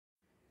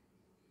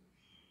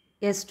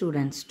Yes,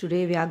 students,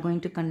 today we are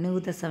going to continue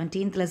with the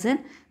 17th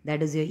lesson,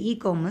 that is your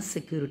e-commerce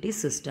security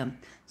system.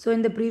 So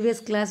in the previous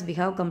class, we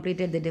have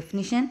completed the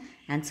definition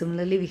and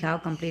similarly we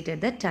have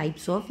completed the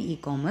types of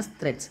e-commerce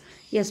threats.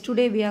 Yes,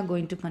 today we are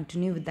going to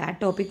continue with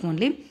that topic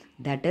only,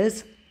 that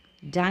is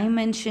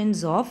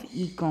dimensions of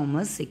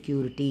e-commerce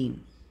security.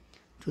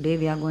 Today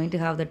we are going to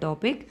have the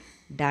topic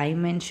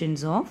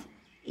dimensions of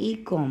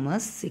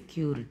e-commerce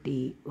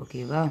security.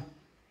 Okay, wow.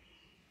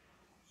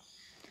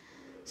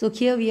 So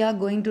here we are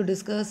going to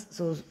discuss,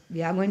 so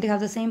we are going to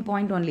have the same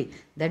point only.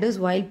 That is,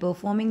 while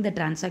performing the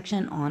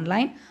transaction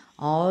online,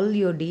 all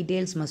your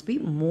details must be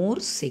more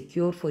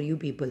secure for you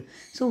people.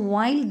 So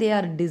while they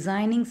are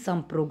designing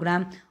some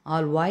program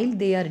or while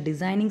they are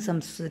designing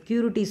some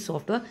security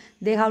software,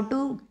 they have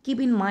to keep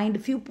in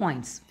mind few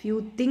points,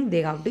 few things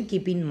they have to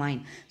keep in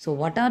mind. So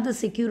what are the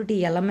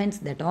security elements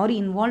that are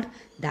involved?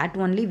 That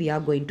only we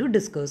are going to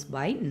discuss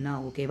by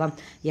now. Okay, well,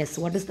 yes,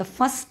 what is the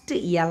first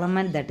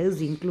element that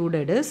is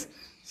included is,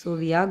 so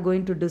we are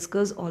going to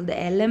discuss all the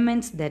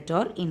elements that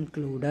are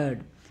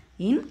included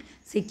in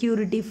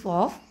security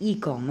of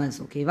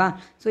e-commerce. Okay, wow.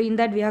 So in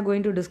that we are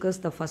going to discuss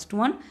the first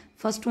one.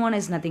 First one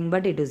is nothing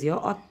but it is your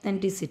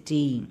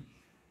authenticity.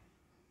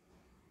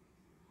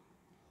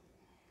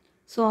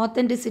 So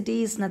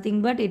authenticity is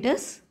nothing but it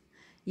is,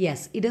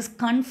 yes, it is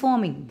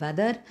confirming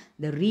whether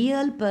the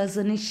real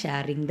person is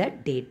sharing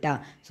that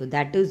data. So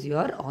that is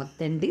your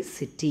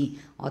authenticity.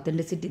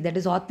 Authenticity, that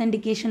is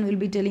authentication will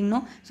be telling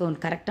no. So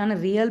correct on a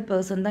real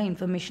person the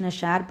information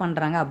share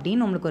பண்றாங்க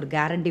அப்படின்னு உங்களுக்கு ஒரு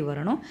guarantee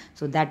வரணும்.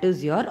 So that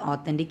is your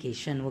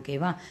authentication. Okay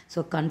va?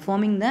 So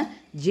confirming the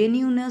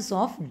genuineness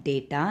of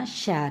data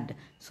shared.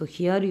 So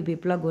here you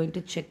people are going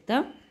to check the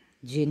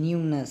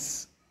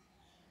genuineness.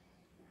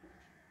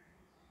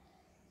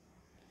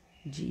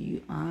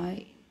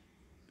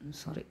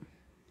 Sorry,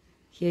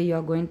 here you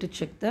are going to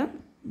check the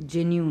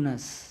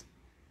genuineness.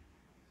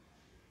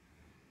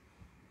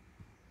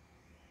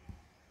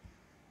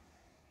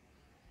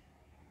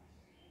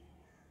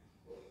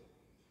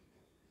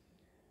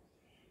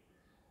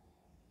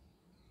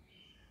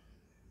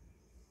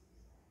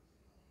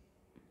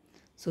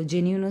 So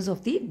genuineness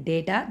of the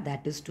data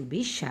that is to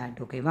be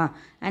shared. Okay va?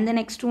 And the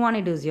next one,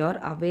 it is your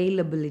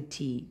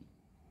availability.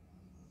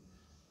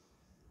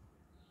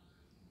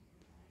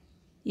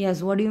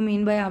 Yes, what do you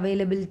mean by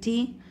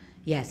availability?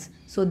 Yes,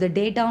 so the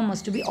data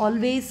must be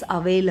always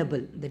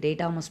available. The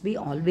data must be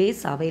always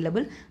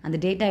available and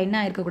the data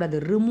என்ன இருக்கக்கூடாது,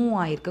 remove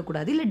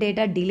ஆயிருக்கக்கூடாது இல்லை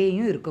data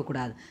delayயும்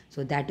இருக்கக்கூடாது.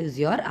 So that is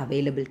your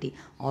availability.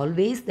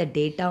 Always the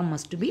data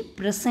must be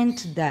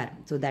present there.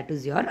 So that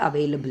is your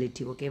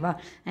availability. Okay va?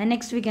 And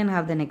next we can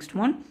have the next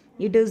one.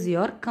 It is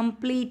your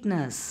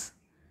completeness.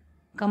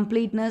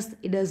 Completeness,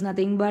 it is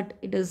nothing but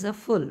it is a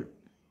full.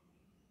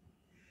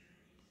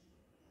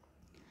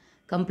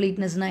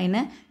 கம்ப்ளீட்னஸ்னா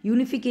என்ன,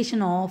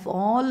 unification of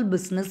all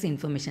business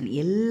information.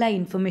 எல்லா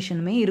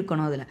இன்ஃபர்மேஷனுமே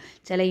இருக்கணும் அதில்.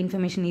 சில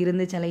information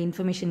இருந்து சில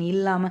information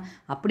இல்லாமல்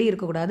அப்படி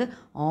இருக்கக்கூடாது.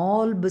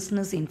 All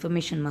business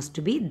information must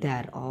be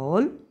there.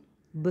 All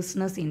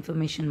business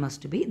information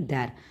must be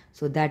there.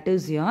 So that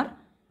is your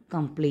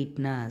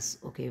completeness.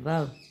 ஓகேவா?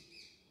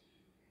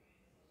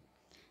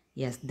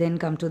 Yes, then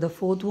come to the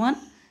fourth one.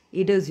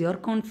 It is your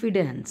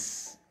confidence.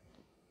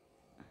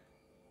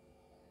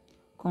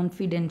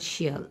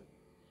 Confidential.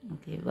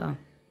 Okay, wow.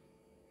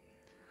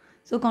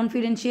 So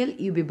confidential,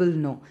 you people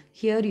know.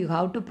 Here you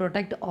have to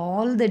protect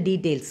all the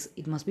details.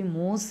 It must be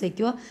more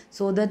secure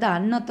so that the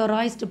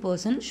unauthorized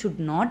person should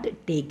not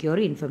take your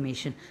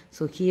information.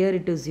 So here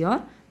it is your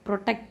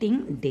protecting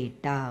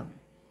data.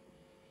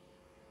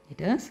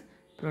 It is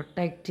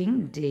protecting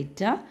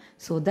data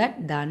so that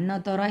the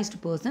unauthorized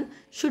person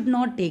should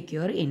not take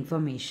your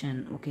information.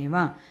 Okay,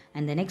 va?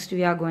 And the next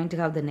we are going to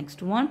have the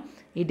next one.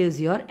 It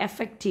is your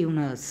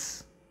effectiveness.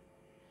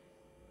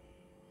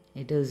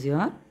 It is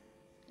your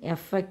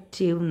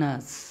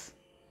effectiveness.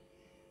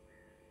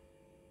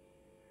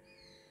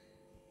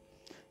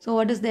 So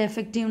what is the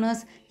effectiveness?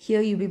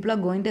 Here you people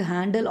are going to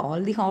handle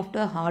all the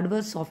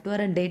hardware, software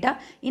and data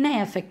in an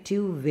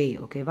effective way.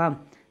 Okay, wow.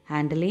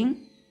 Handling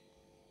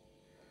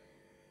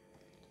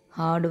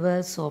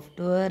hardware,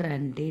 software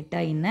and data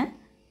in an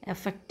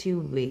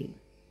effective way.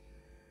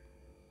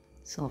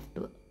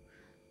 Software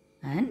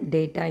and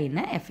data in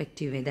an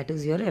effective way. That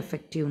is your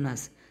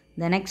effectiveness.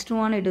 The next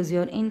one, it is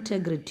your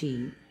integrity.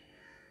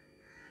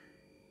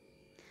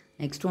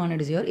 Next one,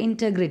 it is your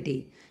integrity.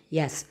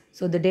 Yes,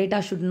 so the data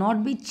should not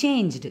be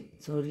changed.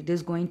 So it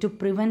is going to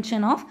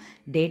prevention of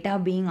data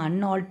being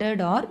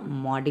unaltered or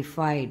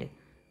modified.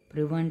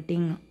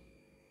 Preventing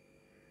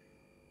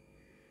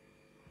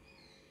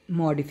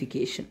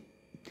modification.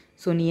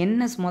 So நீ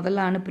என்ன முதல்ல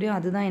அனுப்புறியோ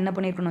அதுதான் என்ன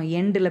பண்ணியிருக்கணும்,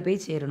 எண்டில் போய்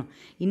சேரணும்.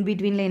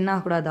 இன்பிட்வீனில் என்ன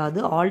ஆகக்கூடாது, அது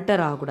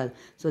ஆல்டர் ஆகக்கூடாது.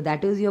 So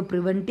that is your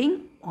preventing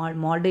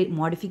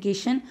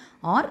modification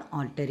or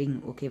altering.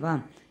 ஓகேவா?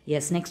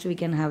 Yes, next we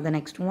can have the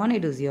next one.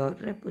 It is your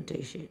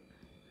reputation.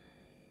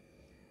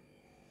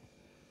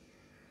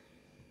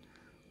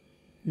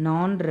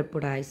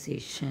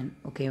 non-reputization.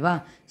 Okay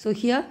va. So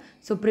here,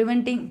 so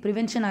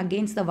prevention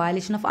against the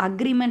violation of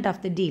agreement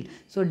of the deal.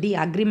 So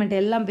agreement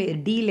எல்லாம்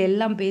deal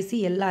எல்லாம் பேசி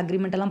எல்லா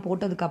agreement எல்லாம்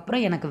போட்டதுக்கு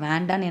அப்புறம் எனக்கு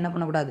வேண்டான்னு என்ன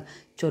பண்ணக்கூடாது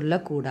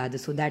சொல்லக்கூடாது.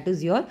 So that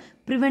is your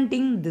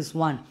preventing this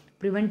one.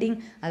 Preventing,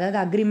 அதாவது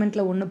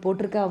அக்ரிமெண்ட்டில் ஒன்று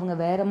போட்டிருக்க அவங்க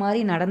வேறு மாதிரி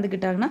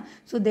நடந்துக்கிட்டாங்கன்னா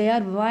ஸோ தே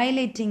ஆர்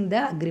வயலேட்டிங்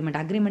த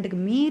அக்ரிமெண்ட்டுக்கு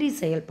மீறி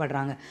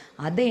செயல்படுறாங்க.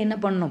 அதை என்ன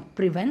பண்ணணும்,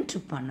 ப்ரிவென்ட்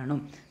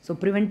பண்ணணும். So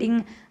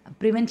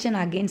prevention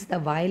against the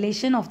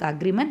violation of the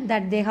agreement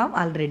that they have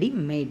already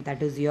made,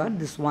 that is your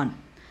this one.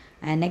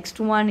 And next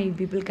one you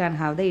people can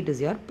have it is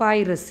your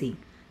piracy.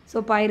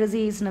 So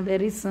piracy is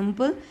very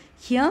simple.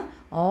 Here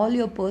all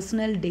your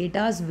personal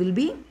data will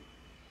be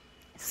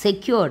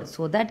secured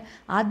so that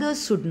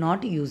others should not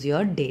use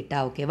your data.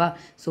 Okay va.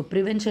 So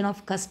prevention of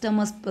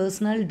customers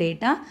personal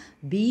data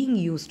being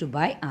used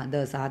by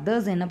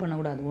others என்ன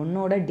பண்ணக்கூடாது,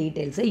 உன்னோட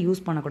டீட்டெயில்ஸை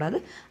use பண்ணக்கூடாது,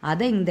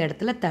 அதை இந்த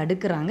இடத்துல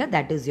தடுக்கிறாங்க.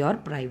 that is your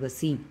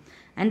privacy.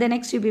 And the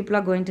next you people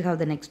are going to have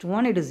the next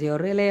one, it is your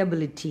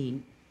reliability.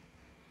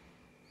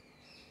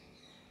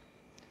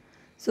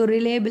 So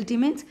reliability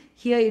means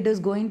here it is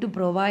going to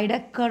provide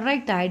a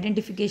correct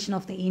identification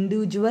of the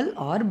individual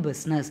or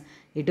business.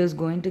 It is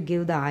going to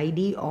give the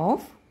ID of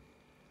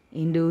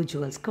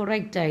individuals,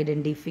 correct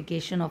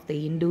identification of the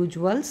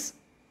individuals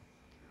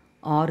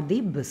or the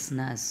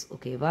business.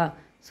 Okay va.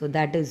 So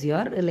that is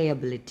your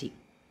reliability.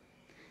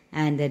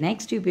 And the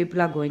next you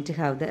people are going to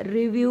have the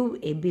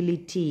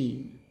reviewability.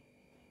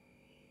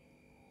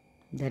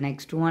 The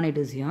next one it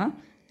is your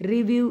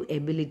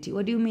reviewability.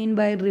 What do you mean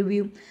by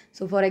review?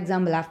 So for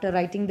example, after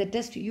writing the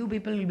test, you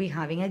people will be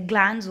having a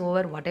glance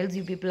over what else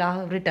you people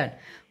have written.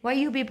 Why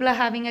you people are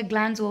having a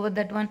glance over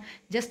that one?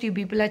 Just you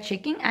people are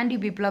checking and you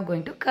people are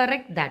going to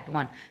correct that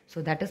one. So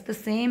that is the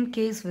same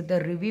case with the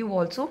review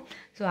also.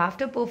 So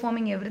after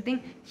performing everything,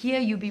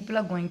 here you people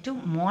are going to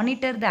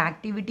monitor the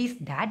activities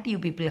that you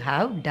people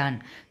have done.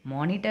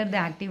 Monitor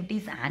the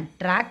activities and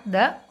track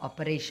the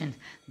operations.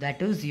 That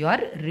is your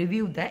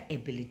review the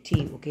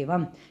ability. Okay va.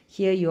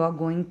 Here you are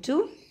going to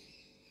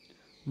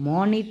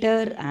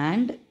monitor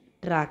and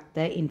track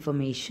the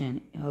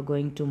information. You are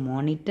going to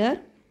monitor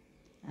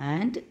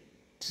and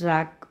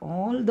track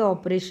all the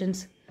operations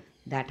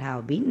that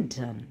have been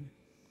done.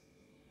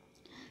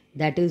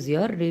 That is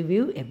your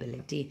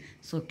reviewability.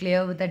 So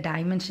clear with the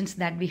dimensions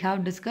that we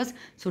have discussed.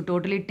 So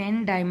totally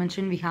 10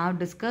 dimensions we have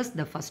discussed.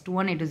 The first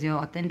one, it is your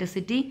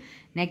authenticity.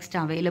 Next,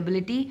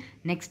 availability.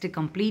 Next,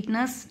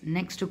 completeness.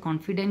 Next,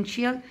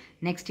 confidential.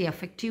 Next,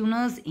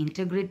 effectiveness,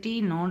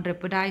 integrity,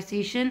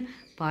 non-reputization,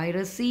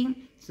 privacy.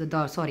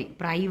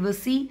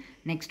 Privacy.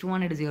 Next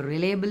one, it is your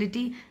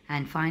reliability.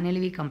 And finally,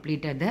 we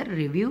completed the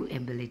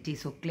reviewability.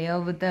 So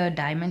clear with the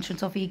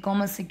dimensions of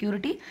e-commerce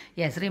security.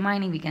 Yes,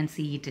 remaining we can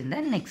see it in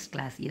the next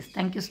class. Yes,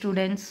 thank you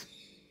students.